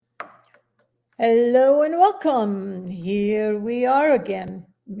Hello and welcome. Here we are again,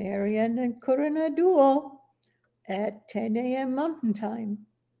 Marian and Corinna Duo at 10 a.m. Mountain Time.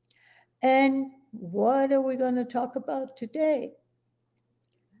 And what are we going to talk about today?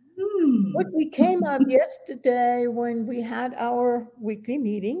 What Hmm. we came up yesterday when we had our weekly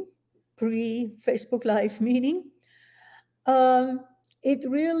meeting, pre Facebook Live meeting, um,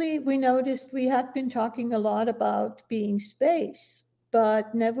 we noticed we had been talking a lot about being space,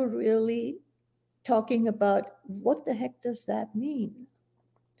 but never really talking about what the heck does that mean?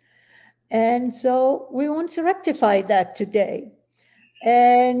 And so we want to rectify that today.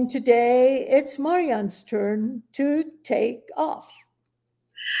 And today it's Marianne's turn to take off.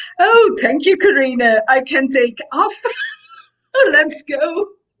 Oh, thank you, Karina. I can take off. Let's go.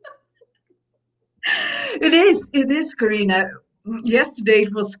 It is, Karina. Yesterday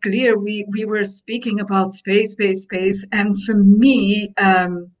it was clear we were speaking about space, and for me,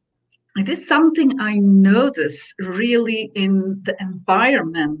 it is something I notice really in the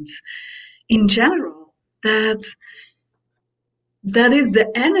environment in general. That is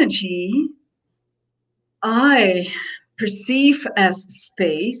the energy I perceive as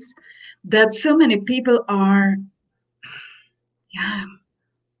space that so many people are, yeah,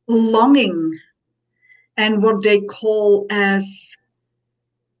 longing and what they call as,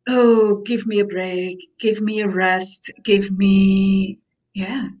 oh, give me a break, give me a rest, give me,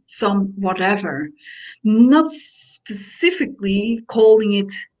 yeah, some whatever, not specifically calling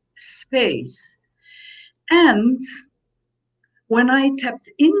it space. And when I tapped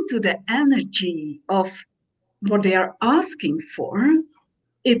into the energy of what they are asking for,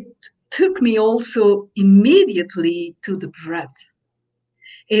 it took me also immediately to the breath.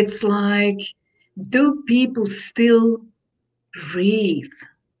 It's like, do people still breathe?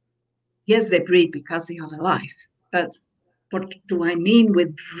 Yes, they breathe because they are alive. But what do I mean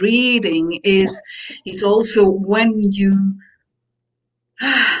with breathing is also when you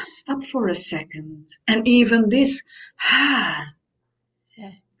stop for a second. And even this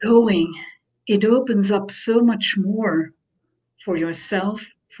Yeah. going, it opens up so much more for yourself,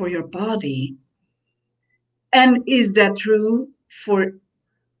 for your body. And is that true for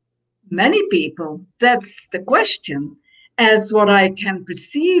many people? That's the question. As what I can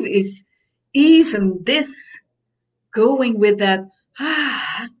perceive is even this going with that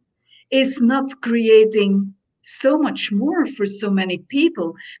is not creating so much more for so many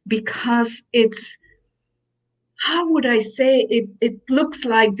people because it's, how would I say it looks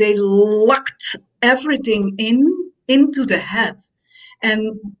like they locked everything into the head,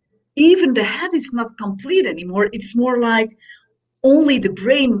 and even the head is not complete anymore. It's more like only the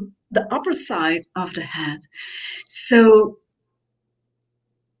brain, the upper side of the head. So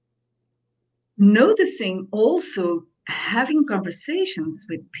noticing also having conversations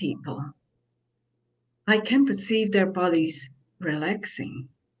with people, I can perceive their bodies relaxing.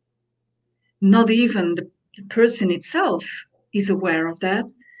 Not even the person itself is aware of that.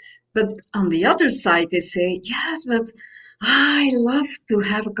 But on the other side, they say, yes, but I love to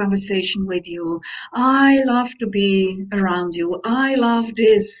have a conversation with you. I love to be around you. I love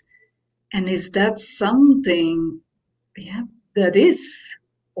this. And is that something, yeah, that is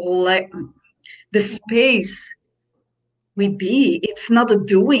like the space we be? It's not a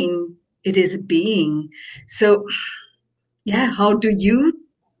doing, it is a being. So, yeah, how do you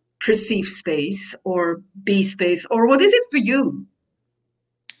perceive space or be space, or what is it for you?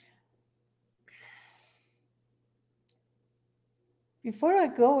 Before I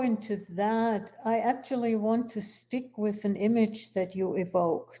go into that, I actually want to stick with an image that you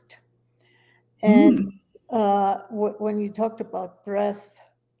evoked. And Mm, when you talked about breath,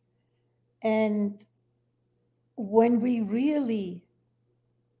 and when we really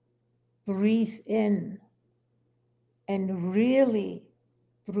breathe in and really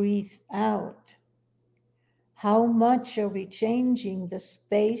breathe out, how much are we changing the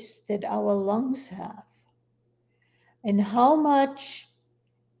space that our lungs have? And how much,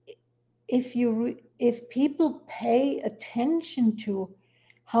 if people pay attention to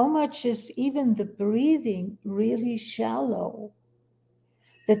how much is even the breathing really shallow,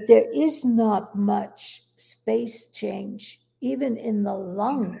 that there is not much space change even in the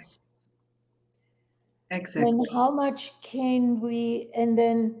lungs. And exactly. how much can we, and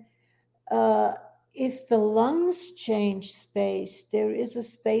then uh, if the lungs change space, there is a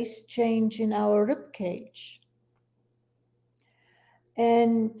space change in our rib cage.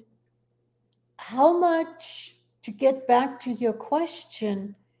 And how much, to get back to your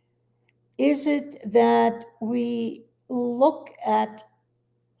question, is it that we look at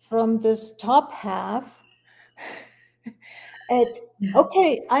from this top half At, Yeah.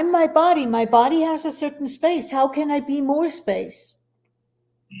 okay, I'm my body. My body has a certain space. How can I be more space?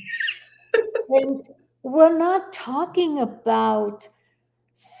 And we're not talking about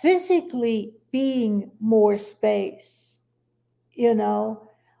physically being more space, you know.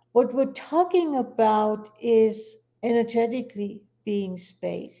 What we're talking about is energetically being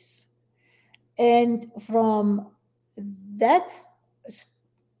space. And from that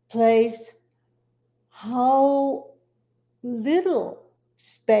place, how little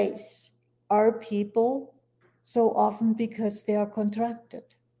space are people so often because they are contracted.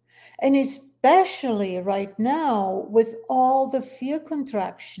 And especially right now, with all the fear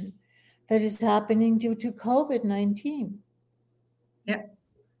contraction that is happening due to COVID 19. Yeah.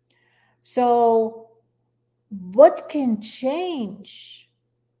 So, what can change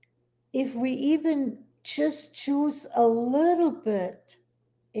if we even just choose a little bit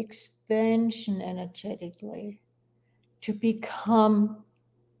expansion energetically to become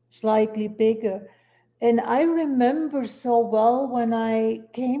slightly bigger? And I remember so well when I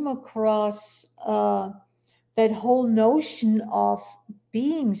came across that whole notion of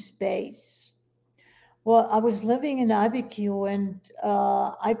being space. Well, I was living in Abiquiu and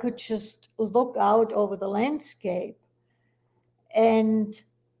I could just look out over the landscape. And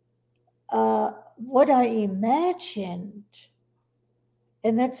what I imagined,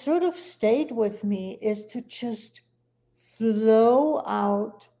 and that sort of stayed with me, is to just flow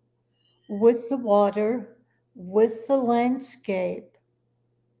out with the water, with the landscape,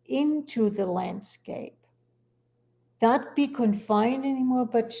 into the landscape. Not be confined anymore,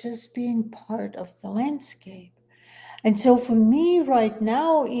 but just being part of the landscape. And so for me right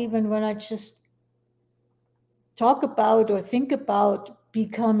now, even when I just talk about or think about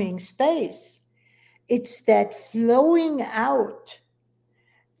becoming space, it's that flowing out,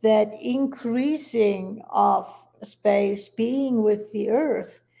 that increasing of space, being with the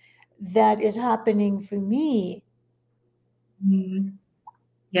earth, that is happening for me. Mm.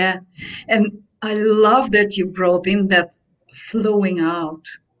 Yeah. And I love that you brought in that flowing out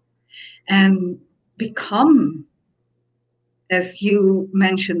and become, as you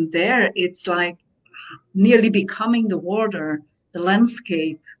mentioned there, it's like nearly becoming the water, the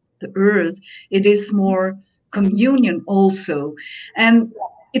landscape, the earth. It is more communion also. And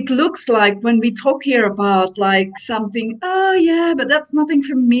it looks like when we talk here about like something, oh yeah, but that's nothing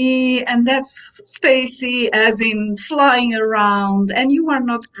for me, and that's spacey, as in flying around, and you are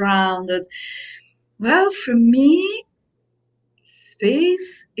not grounded. Well, for me,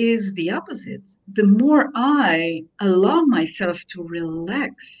 space is the opposite. The more I allow myself to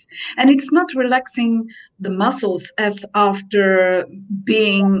relax, and it's not relaxing the muscles as after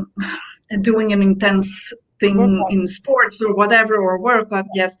being doing an intense thing Workout. in sports or whatever or workout.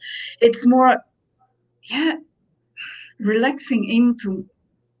 Yes, it's more, yeah, relaxing into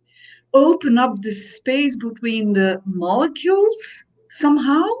open up the space between the molecules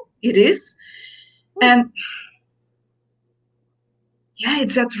somehow. It is. And yeah,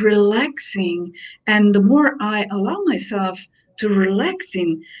 it's that relaxing. And the more I allow myself to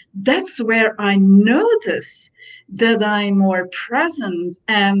relaxing, that's where I notice that I'm more present.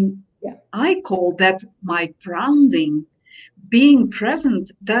 And Yeah. I call that my grounding. Being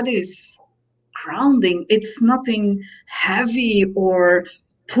present, that is grounding. It's nothing heavy or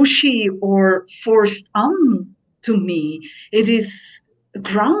pushy or forced on to me. It is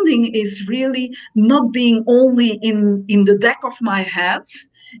grounding is really not being only in the deck of my head,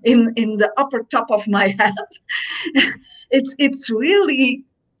 in the upper top of my head. It's really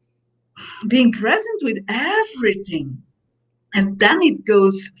being present with everything. And then it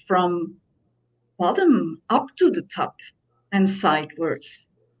goes from bottom up to the top and sidewards.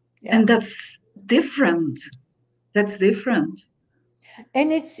 Yeah. And that's different. That's different.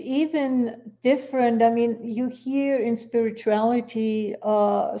 And it's even different. I mean, you hear in spirituality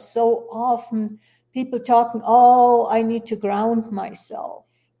so often people talking, oh, I need to ground myself.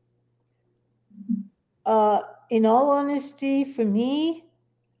 In all honesty, for me,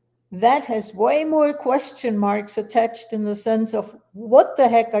 that has way more question marks attached in the sense of what the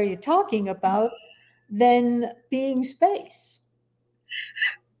heck are you talking about than being space.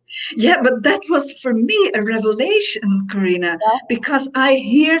 Yeah, but that was for me a revelation, Karina, Yeah. because I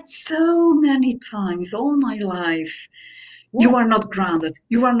heard so many times all my life, you Yeah. are not grounded.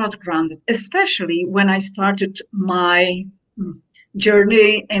 You are not grounded, especially when I started my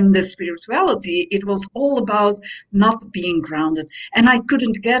journey in the spirituality. It was all about not being grounded. And I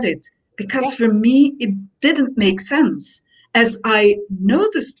couldn't get it because Yeah. for me, it didn't make sense as I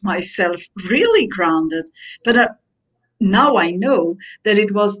noticed myself really grounded. But now I know that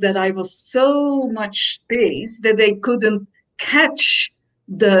it was that I was so much space that they couldn't catch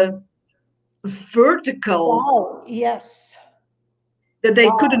the vertical, Wow, yes. that they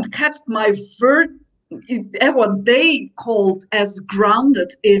Wow. couldn't catch my what they called as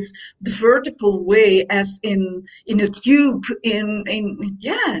grounded is the vertical way, as in a tube, in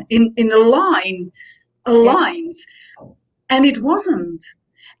a line, Yeah, aligned, and it wasn't.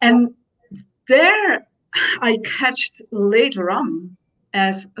 yeah, And there I catched later on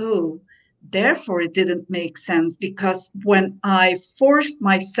as, oh, therefore it didn't make sense, because when I forced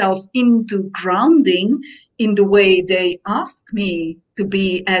myself into grounding in the way they asked me to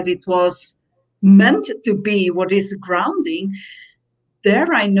be, as it was meant to be, what is grounding,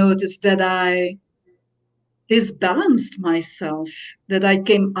 there I noticed that I disbalanced myself, that I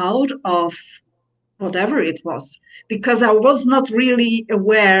came out of whatever it was, because I was not really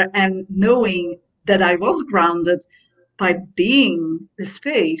aware and knowing that I was grounded by being the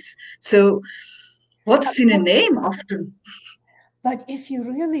space. So, what's in a name often? but if you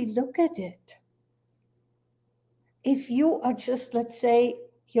really look at it, if you are just, let's say,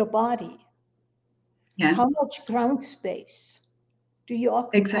 your body, Yeah, how much ground space do you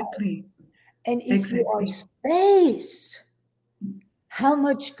occupy? exactly. And if you are Exactly. space, how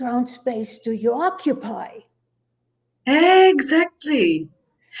much ground space do you occupy? Exactly.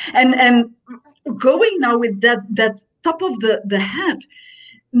 And going now with that top of the head,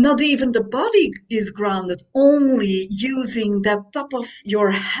 not even the body is grounded, only using that top of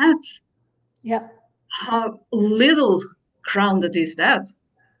your head. Yeah, How little grounded is that?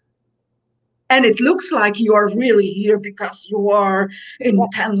 And it looks like you are really here because you are yeah,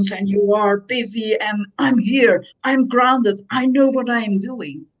 intense and you are busy, and I'm here, I'm grounded, I know what I am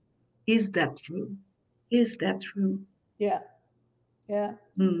doing. Is that true? Is that true? yeah, yeah.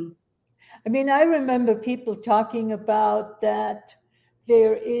 Hmm. I mean, I remember people talking about that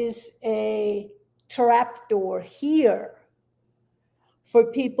there is a trap door here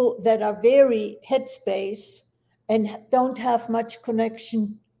for people that are very headspace and don't have much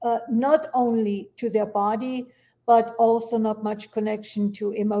connection, not only to their body, but also not much connection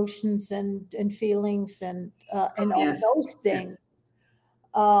to emotions and feelings and all Yes. those Yes. things.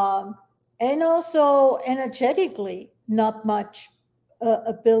 Um, and also energetically, not much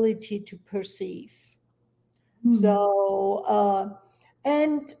ability to perceive. Hmm. So,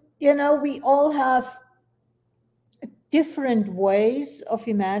 and we all have different ways of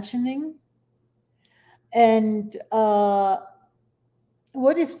imagining. And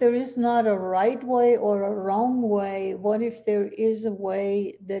what if there is not a right way or a wrong way? What if there is a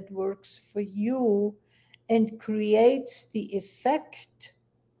way that works for you and creates the effect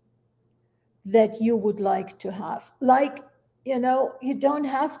that you would like to have? Like, you don't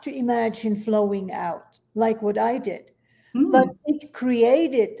have to imagine flowing out like what I did, but Hmm. it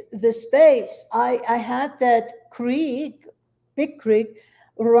created the space. I had that creek, big creek,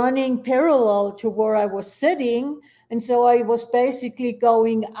 running parallel to where I was sitting. And so I was basically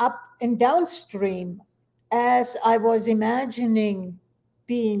going up and downstream as I was imagining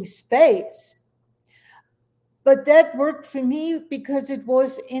being space. But that worked for me because it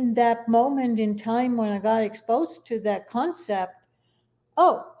was in that moment in time when I got exposed to that concept.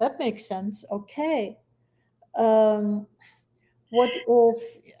 Oh, that makes sense. Okay. Um, what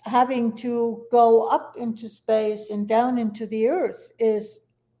if having to go up into space and down into the earth is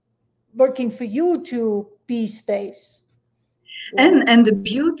working for you to be space? And the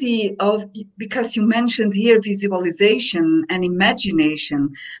beauty of, because you mentioned here visualization and imagination,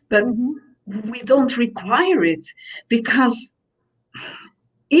 but Mhm. we don't require it, because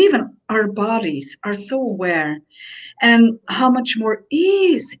even our bodies are so aware. And how much more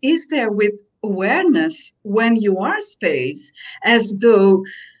ease is there with awareness when you are space, as though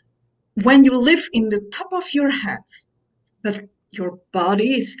when you live in the top of your head, but your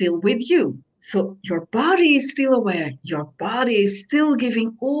body is still with you. So your body is still aware. Your body is still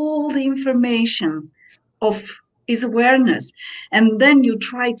giving all the information of is awareness. And then you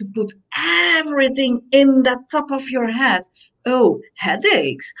try to put everything in that top of your head. Oh,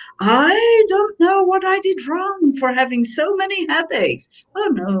 headaches. I don't know what I did wrong for having so many headaches. Oh,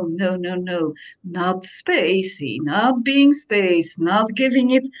 no, no, no, no. Not spacey, not being space, not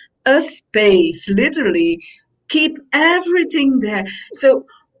giving it a space, literally. Keep everything there.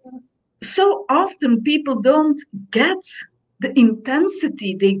 So often people don't get the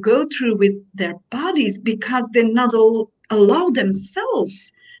intensity they go through with their bodies, because they not allow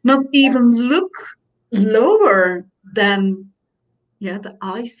themselves, not even look lower than, yeah, the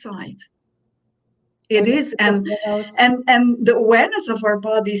eyesight. Or It the is. tip of and the nose. and and the awareness of our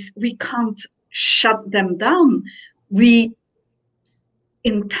bodies, we can't shut them down. We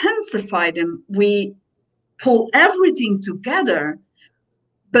intensify them. We pull everything together.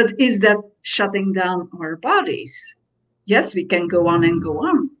 But is that shutting down our bodies? Yes, we can go on and go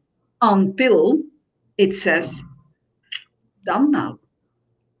on until it says, done now.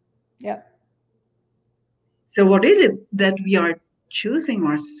 Yeah. So what is it that we are choosing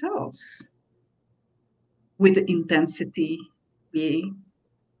ourselves with the intensity we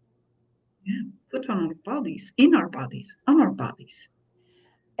put on our bodies, in our bodies, on our bodies?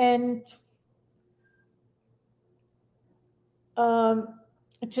 And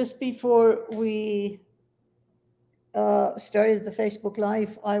just before we started the Facebook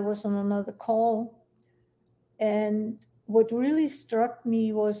Live, I was on another call. And what really struck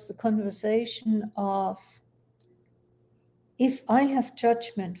me was the conversation of, if I have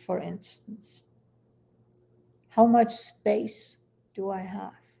judgment, for instance, how much space do I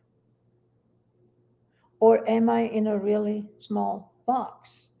have? Or am I in a really small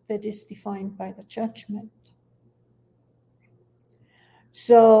box that is defined by the judgment?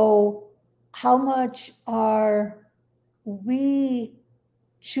 So, how much are we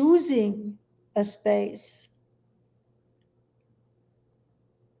choosing a space,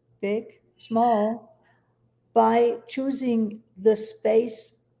 big, small, by choosing the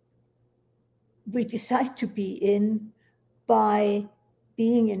space we decide to be in, by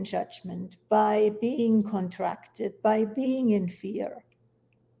being in judgment, by being contracted, by being in fear,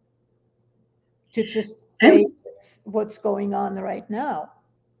 to just stay with what's going on right now?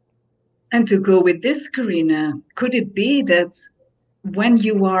 And to go with this, Karina, could it be that when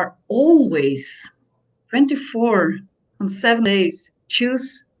you are always 24 on 7 days,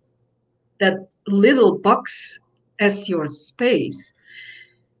 choose that little box as your space,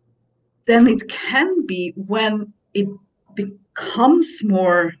 then it can be when it becomes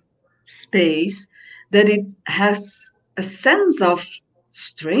more space that it has a sense of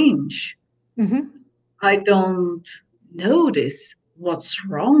strange. Mm-hmm. I don't notice what's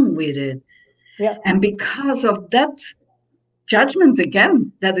wrong with it. Yeah. And because of that judgment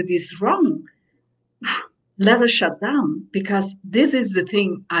again, that it is wrong, let us shut down, because this is the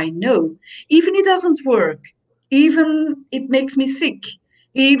thing I know. Even it doesn't work, even it makes me sick,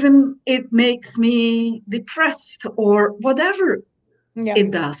 even it makes me depressed or whatever Yeah. it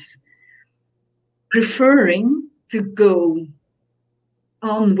does. Preferring to go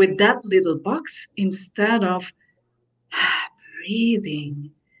on with that little box instead of breathing,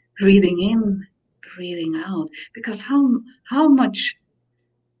 breathing in, breathing out. Because how much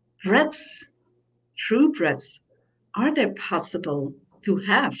breaths, true breaths, are there possible to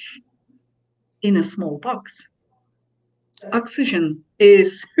have in a small box? Oxygen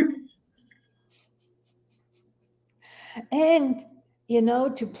is. And,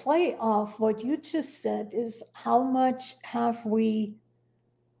 to play off what you just said, is how much have we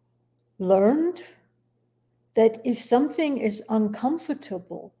learned that if something is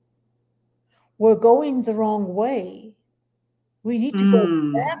uncomfortable, we're going the wrong way. We need to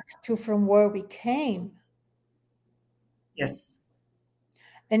go back to from where we came. Yes.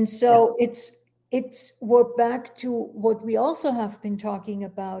 And so Yes. we're back to what we also have been talking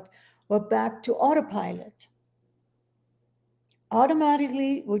about. We're back to autopilot.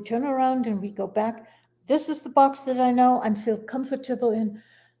 Automatically, we turn around and we go back. This is the box that I know I feel comfortable in.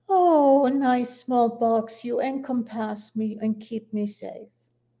 Oh, a nice small box. You encompass me and keep me safe.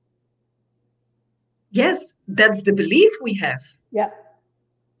 Yes, that's the belief we have. Yeah.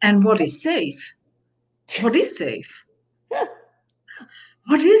 And what is safe? What is safe?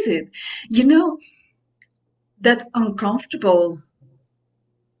 What is it? That uncomfortable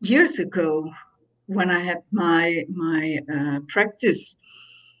years ago when I had my practice,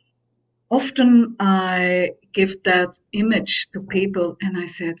 often I give that image to people and I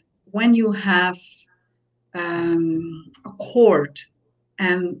said, when you have a cord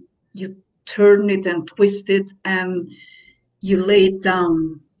and you turn it and twist it and you lay it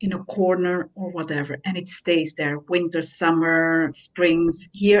down in a corner or whatever, and it stays there winter, summer, springs,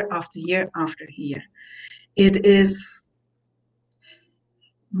 year after year after year. It is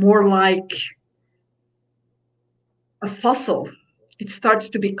more like a fossil. It starts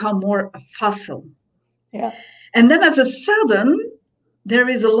to become more a fossil. Yeah. And then as a sudden, there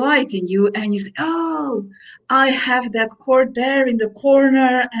is a light in you and you say, oh, I have that cord there in the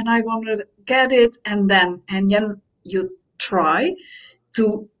corner and I want to get it. And then you try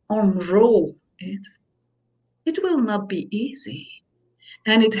to unroll it. It will not be easy.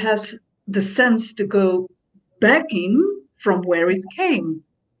 And it has the sense to go back in from where it came.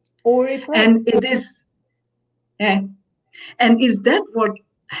 Or it breaks. And it is, and is that what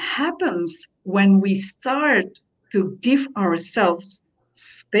happens when we start to give ourselves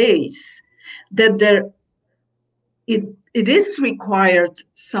space, that there it is required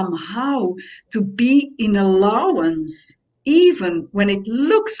somehow to be in allowance, even when it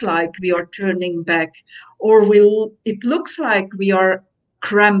looks like we are turning back, or it looks like we are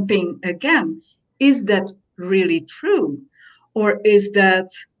cramping again. Is that really true? Or is that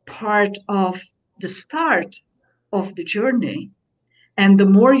part of the start of the journey? And the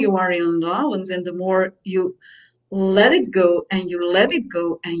more you are in allowance and the more you let it go and you let it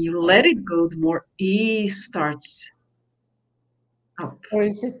go and you let it go, the more ease starts up. Or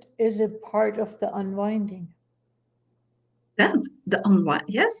is it part of the unwinding? That the unwind,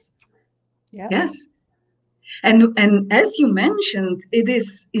 yes, Yeah. yes. And as you mentioned, it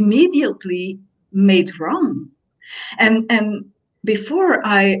is immediately made wrong. And before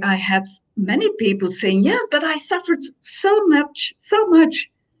I had many people saying, yes, but I suffered so much, so much.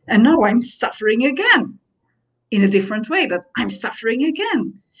 And now I'm suffering again in a different way, but I'm suffering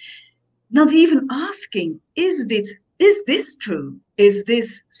again. Not even asking, is this true? Is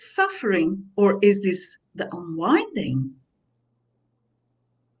this suffering or is this the unwinding?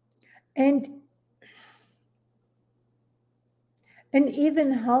 And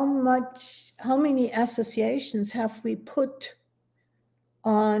even how many associations have we put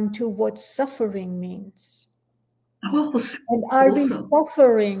on to what suffering means? And are we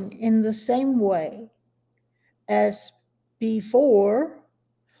suffering in the same way as before?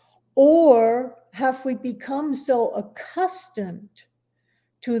 Or have we become so accustomed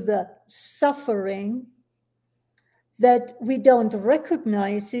to the suffering that we don't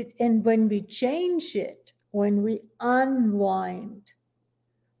recognize it? And when we change it, when we unwind,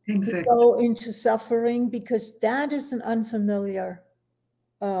 we go into suffering because that is an unfamiliar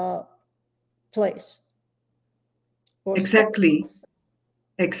place. Exactly.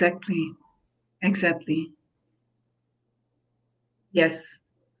 Exactly. Exactly. Yes,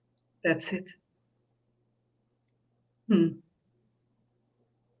 that's it.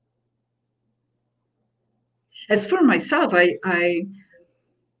 As for myself, I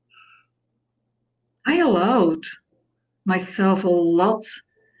allowed myself a lot,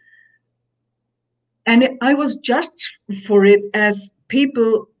 and I was judged for it as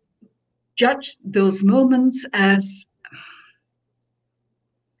people judge those moments as,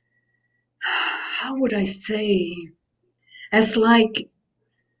 how would I say, as like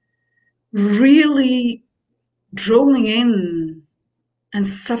really drawing in and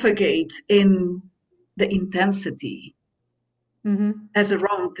suffocate in the intensity as a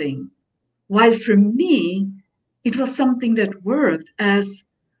wrong thing. While for me, it was something that worked as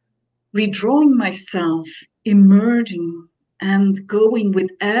withdrawing myself, emerging, and going with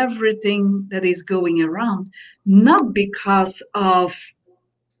everything that is going around, not because of,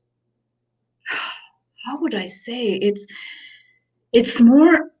 how would I say, it's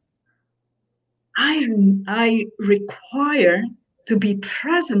more, I require to be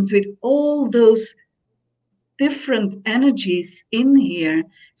present with all those different energies in here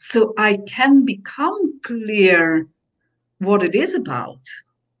so I can become clear what it is about.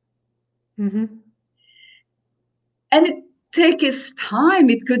 And it takes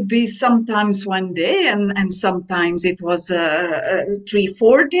time. It could be sometimes one day, and sometimes it was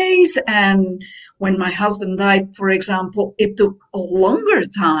 3-4 days. And when my husband died, for example, it took a longer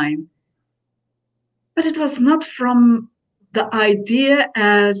time. But it was not from the idea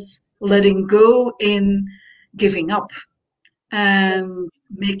as letting go in giving up and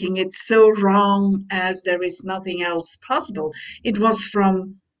making it so wrong as there is nothing else possible. It was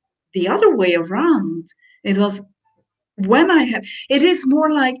from the other way around. It was it is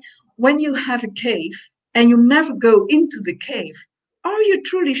more like when you have a cave and you never go into the cave. Are you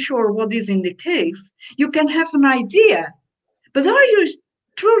truly sure what is in the cave? You can have an idea, but are you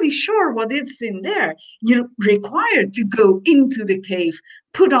truly sure what is in there? You're required to go into the cave,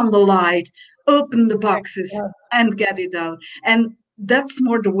 put on the light, open the boxes, and get it out. And that's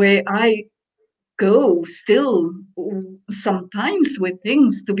more the way I go still sometimes with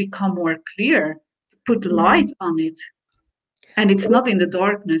things to become more clear, put light on it. And it's not in the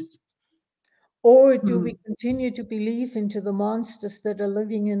darkness. Or do we continue to believe into the monsters that are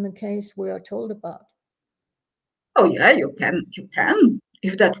living in the case we are told about? Oh yeah, you can.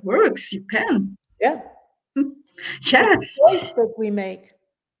 If that works, you can. Yeah. Yeah. It's a choice that we make.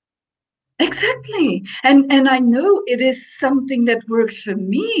 Exactly. And I know it is something that works for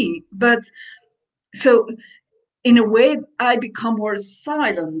me, but so in a way I become more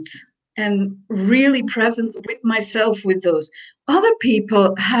silent and really present with myself with those. Other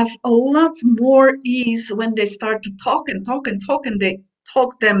people have a lot more ease when they start to talk and talk and talk and they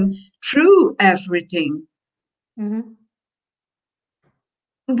talk them through everything.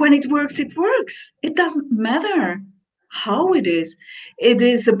 When it works, it works. It doesn't matter. how it is. It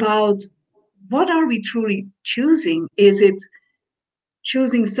is about what are we truly choosing? Is it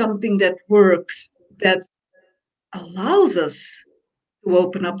choosing something that works, that allows us to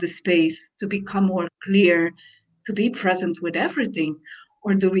open up the space, to become more clear, to be present with everything?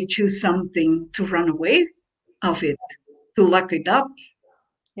 Or do we choose something to run away of it, to lock it up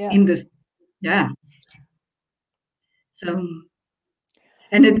Yeah. in this? Yeah. So,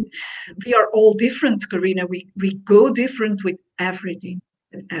 and we are all different, Karina. We go different with everything,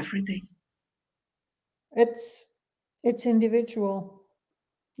 with everything. It's individual,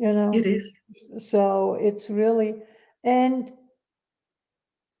 you It know. is. So it's really, and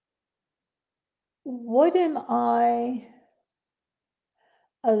what am I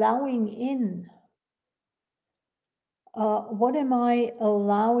allowing in? What am I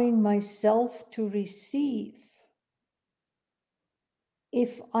allowing myself to receive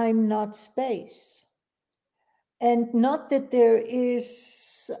if I'm not space? And not that there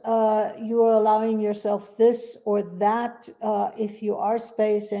is, you are allowing yourself this or that if you are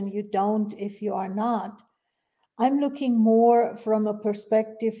space and you don't if you are not. I'm looking more from a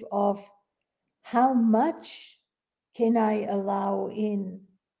perspective of how much can I allow in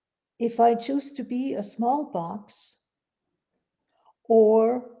if I choose to be a small box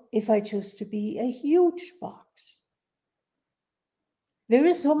or if I choose to be a huge box. There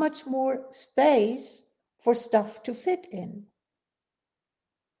is so much more space for stuff to fit in.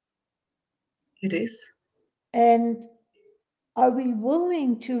 It is. And are we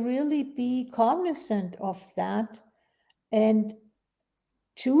willing to really be cognizant of that and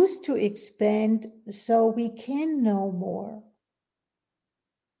choose to expand so we can know more?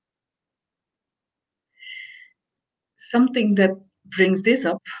 Something that brings this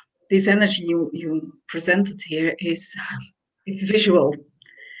up, this energy you presented here, is it's visual.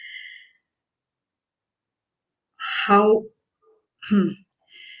 How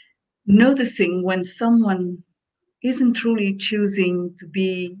noticing when someone isn't truly choosing to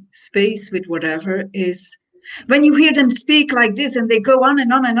be space with whatever is when you hear them speak like this and they go on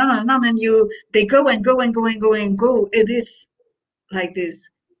and on and on and on and they go and go and go and go and go. It is like this,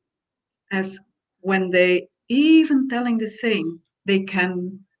 as when they even telling the same, they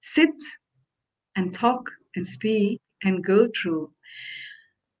can sit and talk and speak and go through.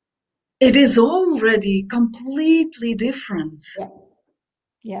 It is already completely different. Yeah.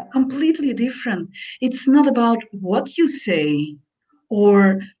 Yeah. Completely different. It's not about what you say,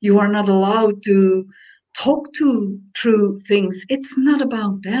 or you are not allowed to talk to through things. It's not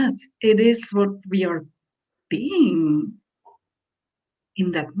about that. It is what we are being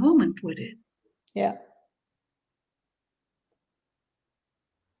in that moment with it. Yeah.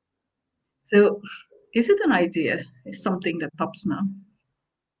 So, is it an idea? Is something that pops now?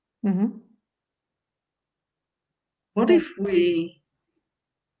 Mm-hmm. What Yeah. if we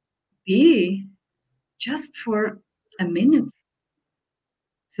be just for a minute,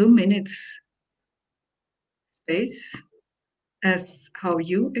 2 minutes space as how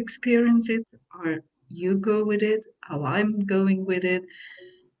you experience it, or you go with it, how I'm going with it,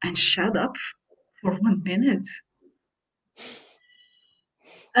 and shut up for 1 minute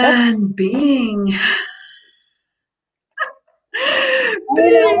That's, and being I mean, I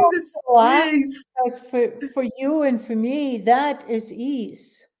being have the to laugh space. because for you and for me, that is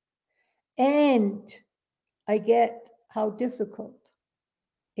ease. And I get how difficult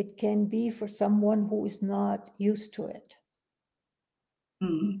it can be for someone who is not used to it.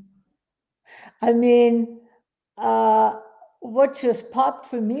 Hmm. I mean, uh, what just popped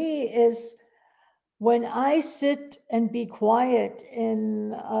for me is when I sit and be quiet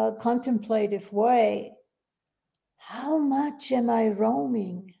in a contemplative way, how much am I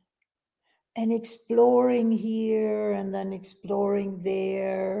roaming and exploring here and then exploring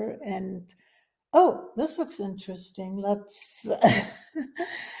there? And oh, this looks interesting. Let's.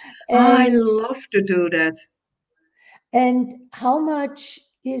 I and love to do that. and how much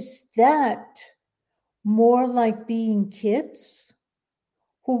is that more like being kids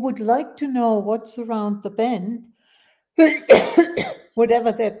who would like to know what's around the bend,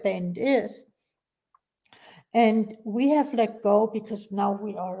 whatever that bend is. And we have let go because now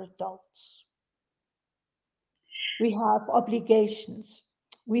we are adults. We have obligations.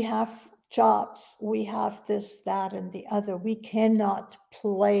 We have jobs. We have this, that, and the other. We cannot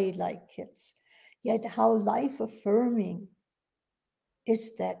play like kids. Yet, how life affirming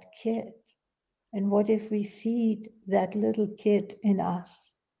is that kid? And what if we feed that little kid in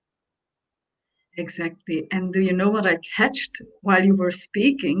us? Exactly. And do you know what I catched while you were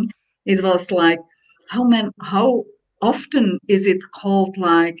speaking? It was like how often is it called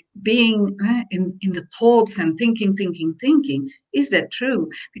like being in the thoughts and thinking. Is that true?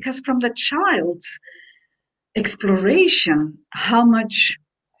 Because from the child's exploration, how much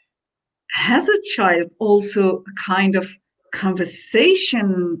has a child also a kind of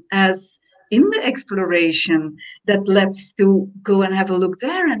conversation as in the exploration that lets to go and have a look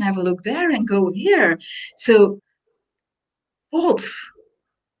there and have a look there and go here. So thoughts,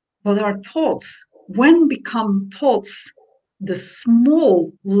 what are thoughts? When become thoughts the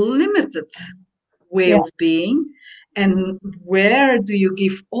small, limited way Yeah. of being? And where do you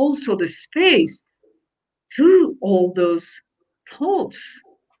give also the space to all those thoughts,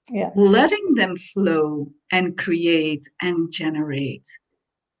 Yeah. letting them flow and create and generate?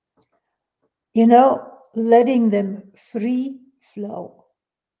 Letting them free flow,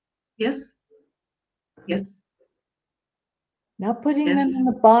 Yes, yes, not putting them yes. in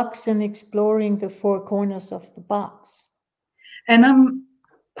a box and exploring the four corners of the box. And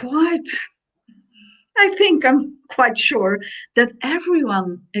quite, I think I'm quite sure that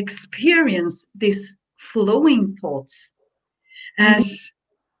everyone experience these flowing thoughts Mhm. as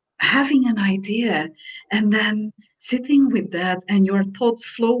having an idea and then sitting with that and your thoughts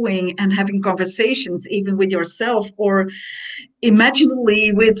flowing and having conversations even with yourself or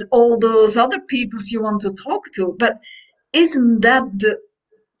imaginally with all those other peoples you want to talk to. But isn't that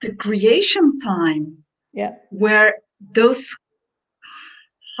the creation time Yeah. where those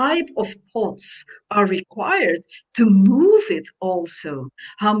type of thoughts are required to move it also?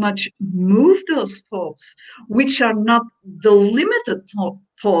 How much move those thoughts, which are not the limited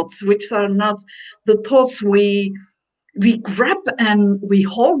thoughts, which are not the thoughts we grab and we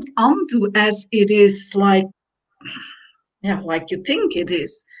hold on to as it is, like, yeah, like you think it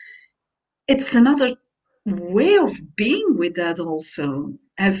is. It's another way of being with that also,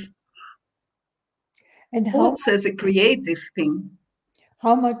 as And thoughts as a creative thing.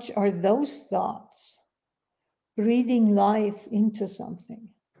 how much are those thoughts breathing life into something?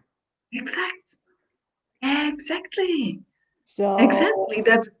 Exact, exactly. So, Exactly,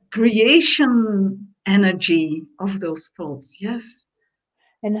 that creation energy of those thoughts. Yes,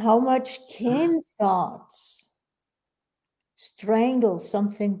 and how much can thoughts strangle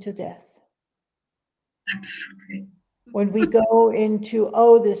something to death? absolutely. When we go into,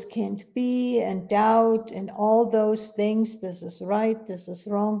 oh, this can't be, and doubt, and all those things, this is right, this is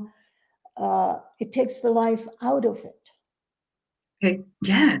wrong, it takes the life out of it.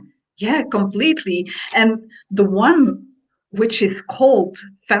 Yeah, yeah, completely. And the one which is called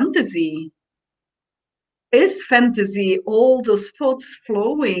fantasy is fantasy, all those thoughts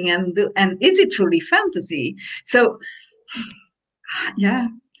flowing, and is it truly fantasy? So, yeah,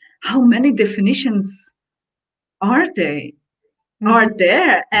 how many definitions are they are Mhm.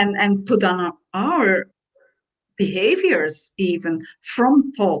 there and put on our behaviors, even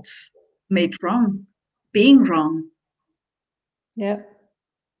from thoughts made wrong, being wrong. Yeah.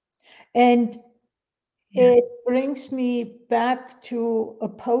 And Yeah. it brings me back to a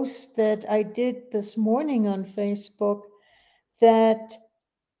post that I did this morning on Facebook that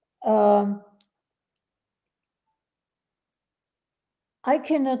um, I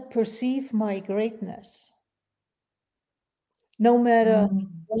cannot perceive my greatness, no matter Mm.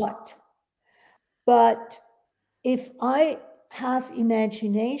 what. But if I have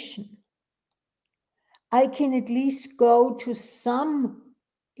imagination, I can at least go to some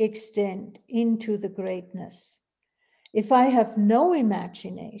extent into the greatness. If I have no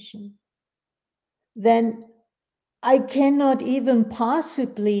imagination, then I cannot even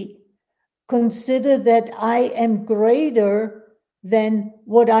possibly consider that I am greater than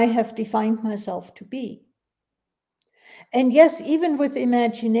what I have defined myself to be. And yes, even with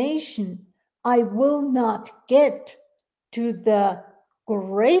imagination, I will not get to the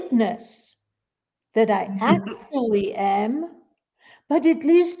greatness that I actually am, but at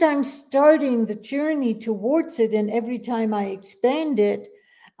least I'm starting the journey towards it. And every time I expand it,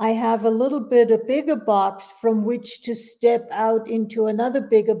 I have a little bit a bigger box from which to step out into another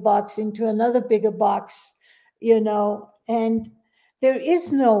bigger box, into another bigger box, and there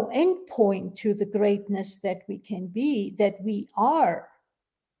is no end point to the greatness that we can be, that we are.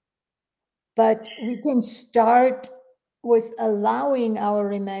 But we can start with allowing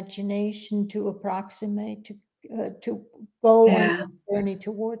our imagination to approximate, to go on Yeah. the journey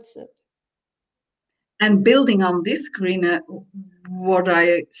towards it. And building on this, Karina, what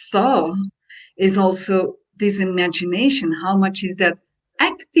I saw is also this imagination. How much is that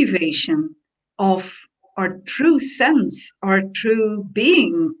activation of our true sense, our true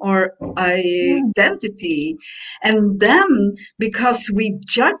being, our Mm. identity? And then because we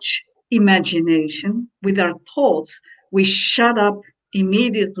judge imagination, with our thoughts, we shut up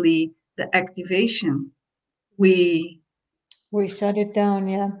immediately the activation. We shut it down.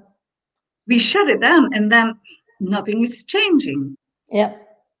 Yeah. shut it down, and then nothing is changing. Yeah.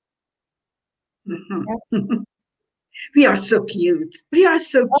 We are so cute. We are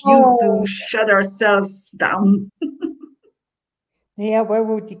so cute to Oh, shut ourselves down. yeah. Where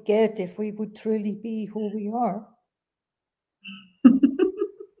would you get if we would truly be who we are?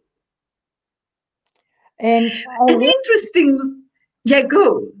 And An interesting, yeah,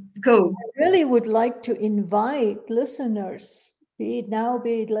 go. really would like to invite listeners, be it now,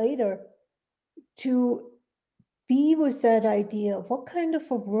 be it later, to be with that idea. What kind of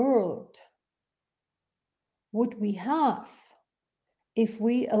a world would we have if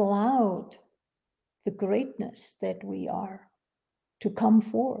we allowed the greatness that we are to come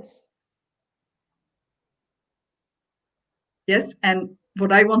forth? Yes, and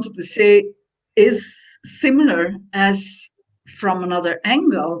what I wanted to say is similar as from another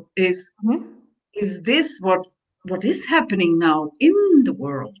angle Mm-hmm. is this what is happening now in the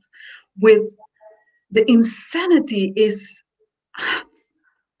world with the insanity is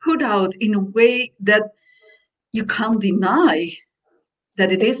put out in a way that you can't deny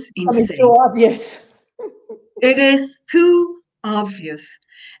that it is I mean, so insane. obvious. It is too obvious.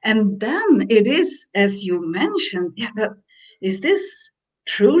 And then it is, as you mentioned, yeah, but is this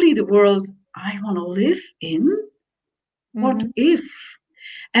truly the world I want to live in? What Mm-hmm. if?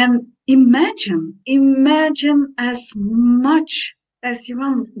 And imagine as much as you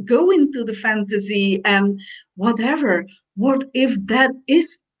want, go into the fantasy and whatever. What if that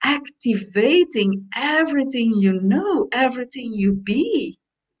is activating everything you know, everything you be?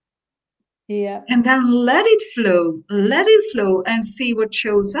 Yeah. And then let it flow and see what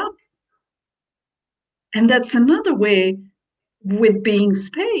shows up. And that's another way with being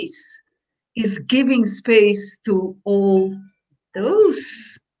space, is giving space to all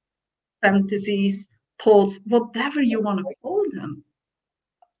those fantasies, thoughts, whatever you want to call them.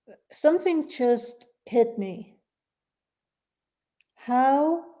 Something just hit me.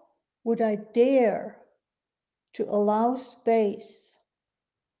 How would I dare to allow space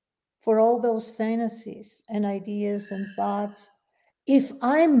for all those fantasies and ideas and thoughts if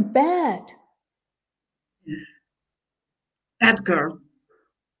I'm bad? Yes. Bad girl.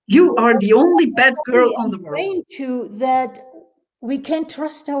 You are the only bad girl on the world. Trained to that we can't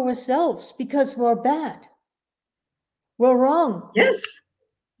trust ourselves because we're bad. We're wrong. Yes,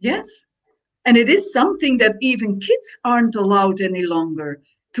 yes. And it is something that even kids aren't allowed any longer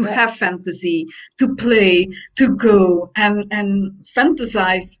to Yeah. have fantasy, to play, to go and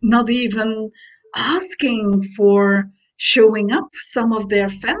fantasize, not even asking for showing up some of their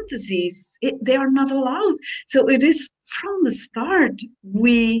fantasies. They are not allowed. So it is from the start,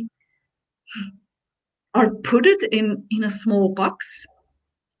 we are put it in a small box,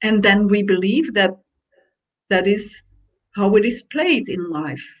 and then we believe that that is how it is played in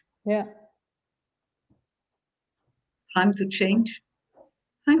life. Yeah. Time to change.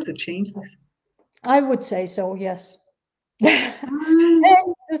 Time to change this. I would say so, yes. Mm,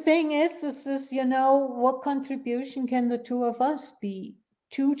 And the thing is, what contribution can the two of us be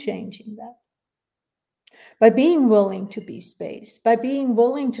to changing that? By being willing to be space, by being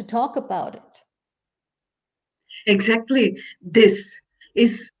willing to talk about it. exactly. This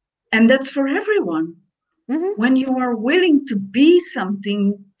is, and that's for everyone. Mm-hmm. When you are willing to be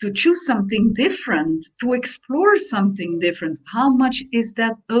something, to choose something different, to explore something different, how much is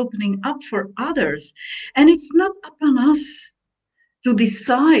that opening up for others? And it's not upon us to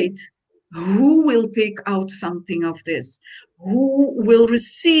decide who will take out something of this, who will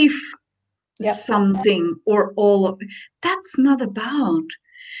receive Yeah. something or all of it. That's not about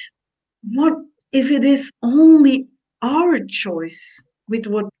what if it is only our choice with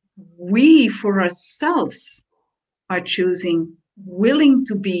what we for ourselves are choosing, willing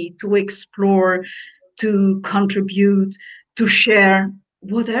to be, to explore, to contribute, to share,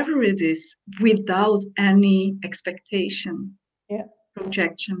 whatever it is, without any expectation, Yeah.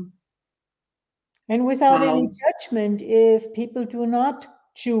 projection. And without any Wow. judgment if people do not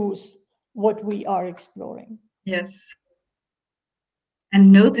choose what we are exploring. Yes.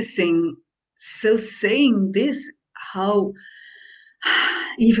 And noticing, so saying this, how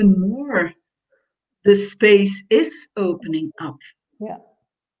even more the space is opening up. Yeah,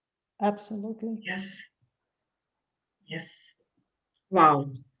 absolutely. Yes. Yes.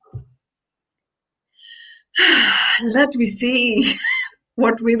 Wow. Let me see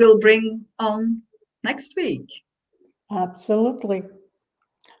what we will bring on next week. Absolutely.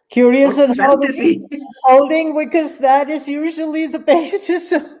 Curious or on how the fantasy. holding, because that is usually the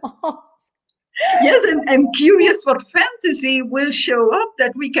basis of. Yes, and curious what fantasy will show up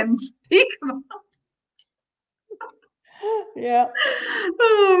that we can speak about. Yeah,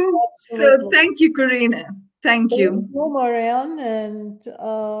 Oh, so absolutely. thank you, Karina. Thank Thank you. you, Marianne, and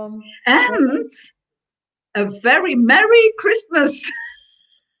And a very Merry Christmas.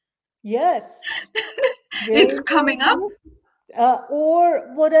 yes, very, It's very coming up. good.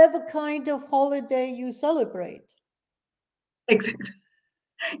 Or whatever kind of holiday you celebrate. Exactly.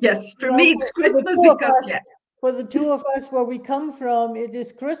 Yes, You for know, me it's for the Christmas two of because, us, yeah, for the two of us where we come from, it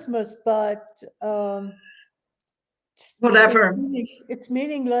is Christmas, but whatever. it's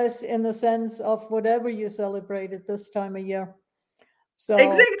meaningless in the sense of whatever you celebrate at this time of year. So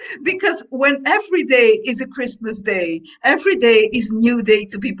Exactly. Because when every day is a Christmas day, every day is new day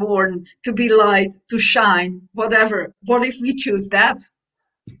to be born, to be light, to shine, whatever. What if we choose that?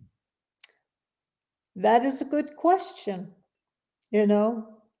 that is a good question. You know,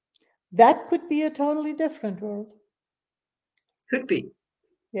 that could be a totally different world. Could be.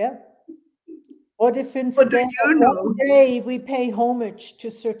 Yeah. What if What do instead of you one know? day we pay homage to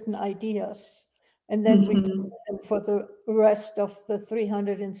certain ideas and then we Mhm. forget them for the rest of the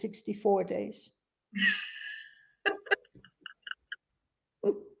 364 days?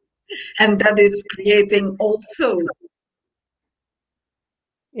 And that is creating also.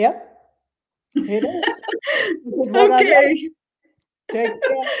 Yep, it is. This is what I like. Okay. Take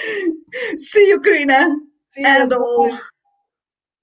care. See you, Karina, See you. and all. Bye.